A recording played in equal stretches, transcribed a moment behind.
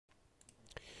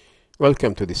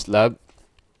Welcome to this lab.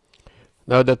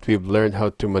 Now that we've learned how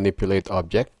to manipulate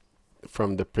objects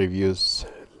from the previous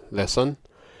lesson,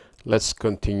 let's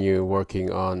continue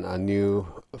working on a new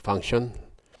function.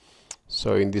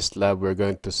 So in this lab we're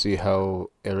going to see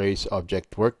how erase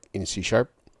object work in C#.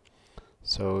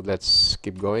 So let's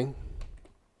keep going.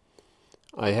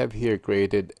 I have here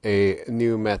created a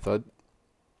new method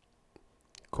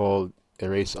called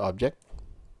erase object.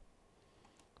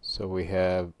 So we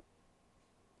have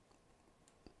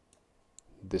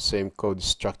the same code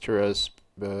structure as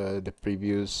the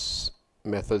previous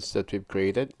methods that we've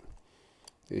created.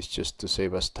 It's just to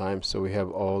save us time, so we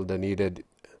have all the needed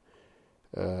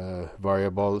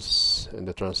variables and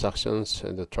the transactions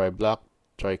and the try block,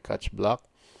 try catch block,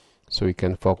 so we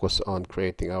can focus on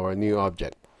creating our new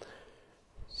object.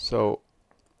 So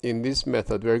in this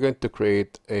method we're going to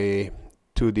create a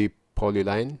 2D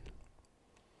polyline.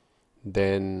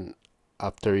 Then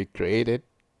after we create it,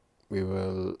 we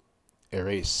will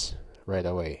erase right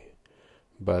away,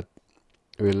 but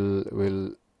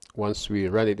we'll once we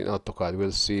run it in AutoCAD,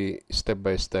 we'll see step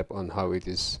by step on how it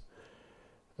is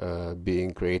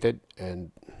being created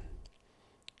and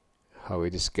how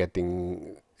it is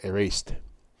getting erased.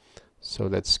 So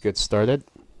let's get started.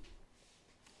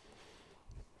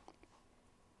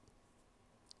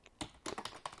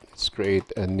 Let's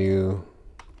create a new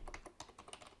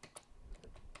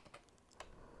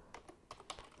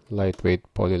lightweight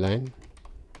polyline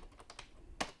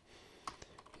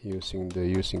using the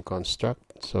using construct.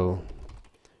 So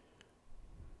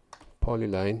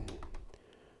polyline,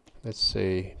 let's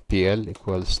say PL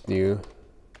equals new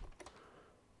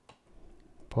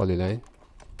polyline.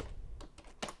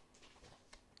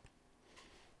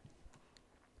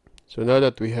 So now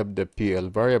that we have the PL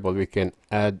variable, we can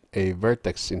add a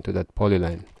vertex into that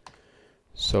polyline.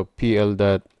 So PL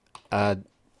dot add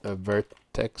a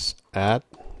vertex at,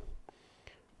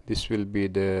 this will be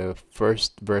the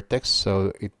first vertex,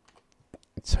 so it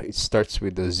starts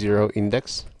with the 0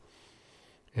 index,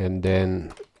 and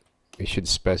then we should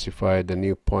specify the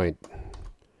new point.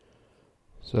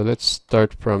 So let's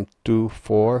start from 2,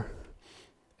 4,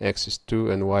 x is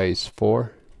 2 and y is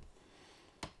 4,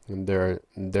 and there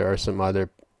are some other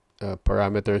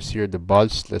parameters here. The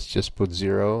bulge, let's just put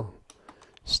 0,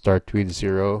 start with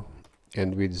 0,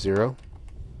 end with 0.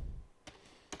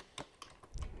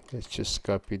 Let's just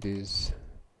copy these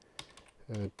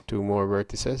 2 more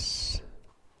vertices,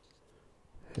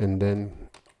 and then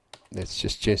let's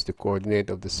just change the coordinate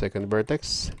of the second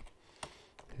vertex,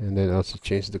 and then also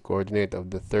change the coordinate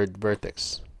of the third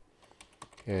vertex.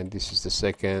 And this is the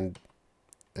second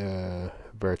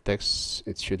vertex.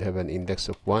 It should have an index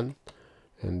of 1,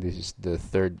 and this is the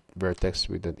third vertex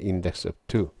with an index of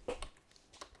 2.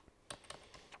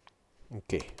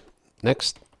 Okay,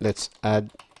 next let's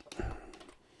add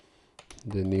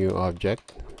the new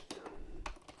object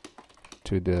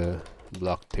to the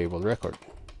block table record.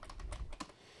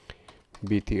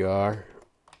 btr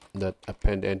dot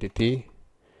append entity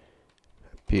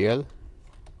PL,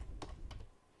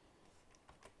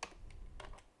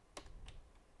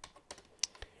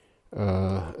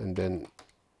 and then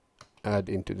add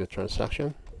into the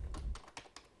transaction.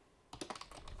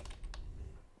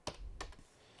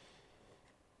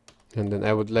 And then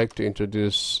I would like to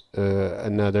introduce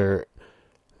another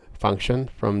function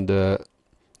from the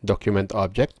document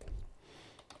object.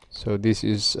 So this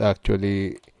is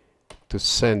actually to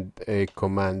send a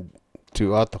command to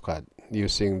AutoCAD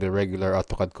using the regular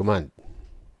AutoCAD command.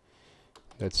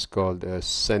 That's called a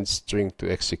send string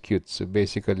to execute. So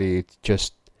basically it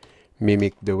just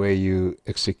mimic the way you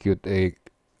execute you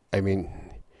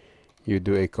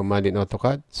do a command in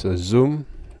AutoCAD. So zoom,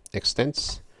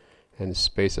 extends, and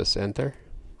space as enter.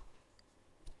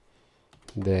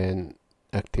 Then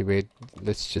activate,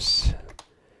 let's just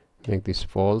make this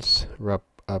false, wrap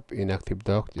up inactive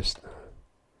doc, just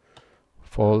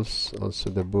false. Also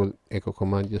the bool echo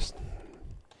command, just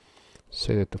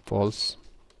set it to false.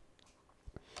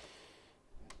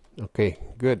 Okay,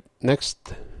 good.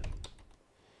 Next,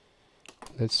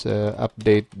 let's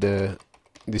update the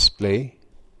display,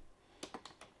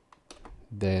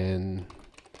 then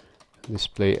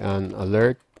display an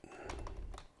alert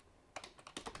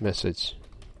message.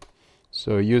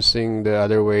 So using the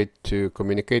other way to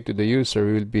communicate to the user,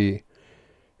 we will be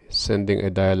sending a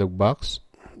dialog box,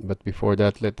 but before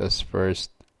that let us first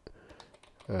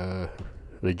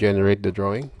regenerate the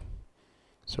drawing.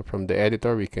 So from the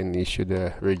editor we can issue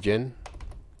the regen.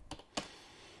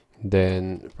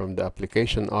 Then from the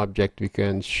application object we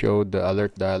can show the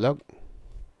alert dialog.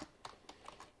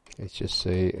 Let's just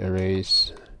say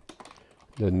erase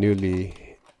the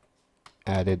newly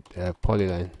added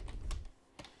polyline.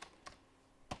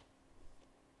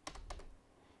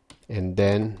 and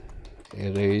then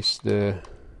erase the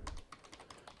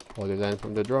polyline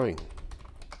from the drawing.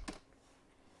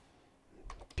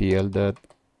 pl.erase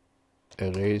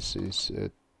is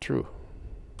true.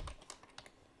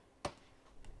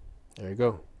 There you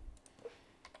go.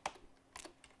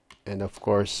 And of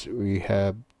course we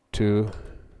have to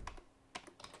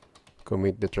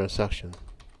commit the transaction.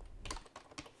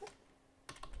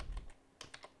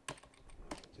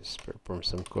 Just perform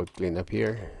some code cleanup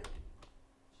here.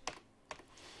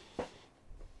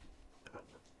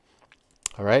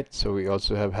 Alright, so we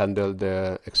also have handled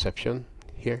the exception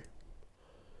here.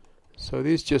 So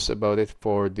this is just about it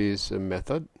for this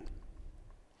method.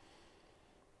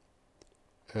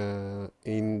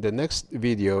 In the next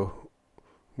video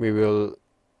we will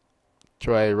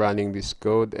try running this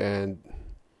code, and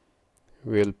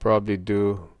we'll probably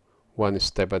do one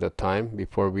step at a time.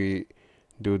 Before we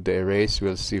do the erase,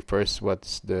 we'll see first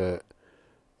what's the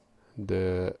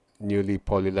newly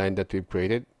polyline that we've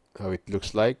created, how it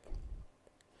looks like.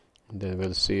 And then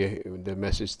we'll see the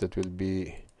message that will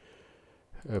be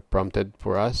prompted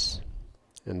for us,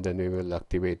 and then we will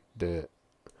activate the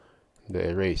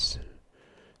erase.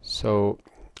 So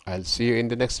I'll see you in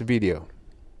the next video.